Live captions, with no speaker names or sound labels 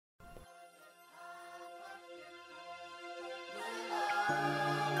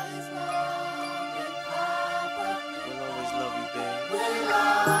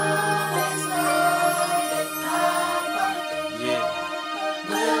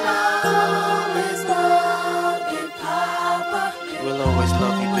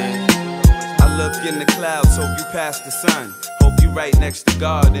in the clouds, hope you pass the sun. Hope you right next to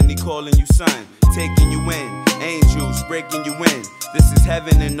God and he calling you son. Taking you in, angels breaking you in. This is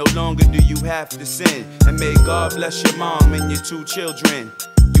heaven and no longer do you have to sin. And may God bless your mom and your 2 children,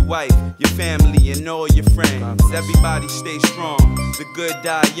 your wife, your family, and all your friends. Everybody stay strong. The good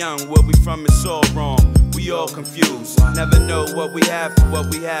die young. Where we from is all wrong. We all confused. Never know what we have. For what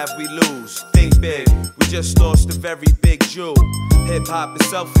we have, we lose. Think big. We just lost a very big jewel. Hip hop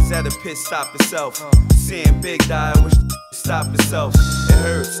itself is at a pit stop itself. Seeing Big die, I wish stop itself. It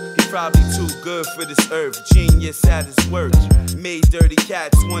hurts. He probably too good for this earth. Genius at his work. Made dirty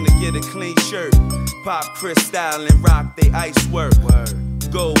cats wanna get a clean shirt. Pop Crystal and rock they ice work.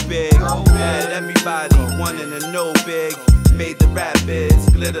 Go big, had everybody wanting to know big. Made the rap biz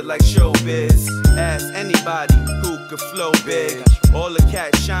glitter like showbiz. Ask anybody who could flow big. All the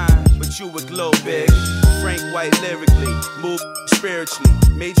cats shine, but you would glow big. Frank White lyrically, move spiritually.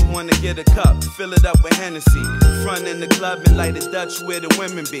 Made you wanna get a cup, fill it up with Hennessy. Front in the club and light a Dutch where the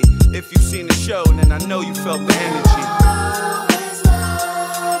women be. If you seen the show, then I know you felt the energy.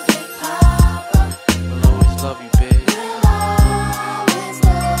 We'll always love you, big.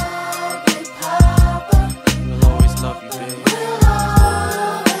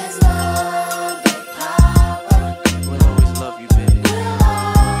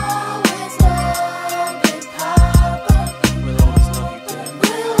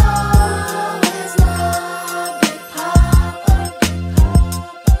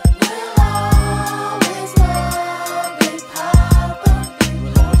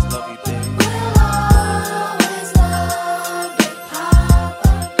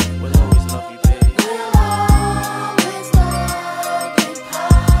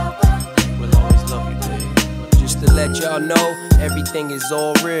 Let y'all know everything is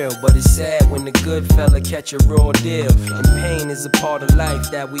all real, but it's sad when the good fella catch a raw deal. And pain is a part of life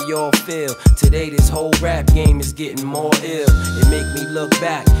that we all feel. Today this whole rap game is getting more ill. It make me look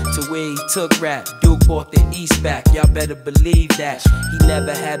back to where he took rap. Duke brought the East back, y'all better believe that. He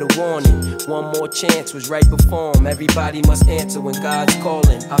never had a warning, one more chance was right before him. Everybody must answer when God's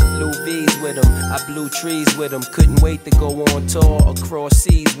calling. I flew V's with him, I blew trees with him. Couldn't wait to go on tour across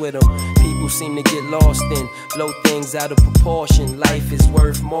seas with him. People seem to get lost and blow things out of proportion. Life is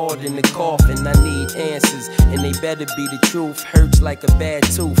worth more than the coffin. I need answers, and they better be the truth. Hurts like a bad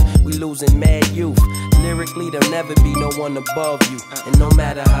tooth, we losing mad youth. Lyrically, there'll never be no one above you. And no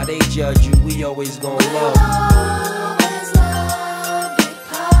matter how they judge you, we always gonna love you.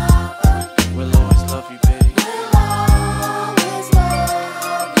 We'll always love you, big. We'll always love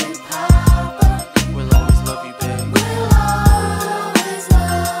you, big. We'll always love you, big.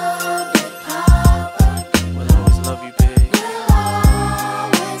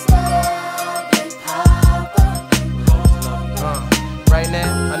 Right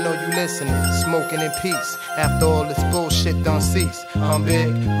now, I know you listening, smoking in peace. After all this bullshit done cease, I'm big.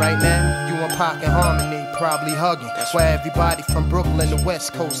 Right now, you and Pac in harmony, probably hugging. While everybody from Brooklyn to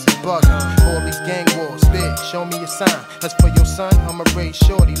West Coast is bugging. All these gang wars, big, show me a sign. As for your son, I'ma raise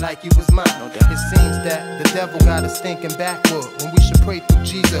shorty like you was mine. It seems that the devil got us thinking backward when we should pray through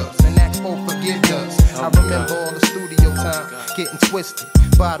Jesus and ask for forgiveness. I remember all the studio time, getting twisted.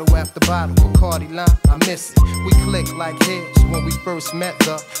 Bottle after bottle, Bacardi line, I miss it. We clicked like heads when we first met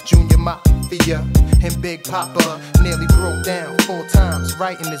the Junior Mafia. And Big Poppa nearly broke down 4 times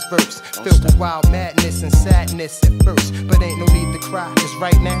writing this verse. Filled with wild madness and sadness at first, but ain't no need to cry, cause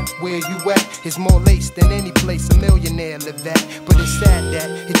right now, where you at is more laced than any place a millionaire live at. But it's sad that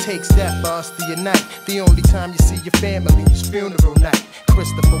it takes that for us to unite. The only time you see your family is funeral night.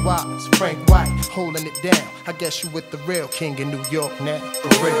 Christopher Wallace, Frank White, holding it down. I guess you with the real king in New York now, for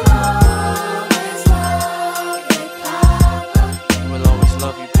real. We'll always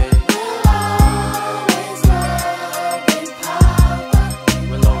love you, big.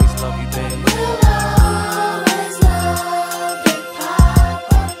 We'll always love you, big.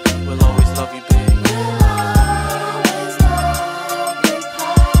 We'll always love you, big.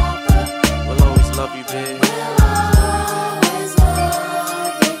 We'll always love you, big.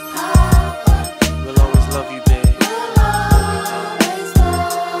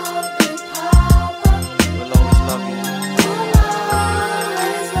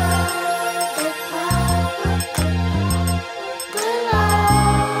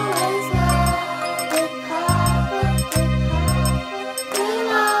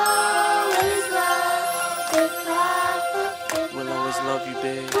 Love you,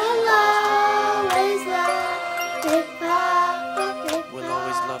 big. We'll always love Big Poppa. We'll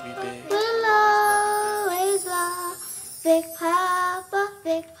always love you, big. We'll always love Big Poppa,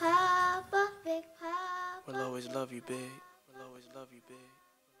 Big Poppa, Big Poppa. We'll always love you, big. We'll always love you, big.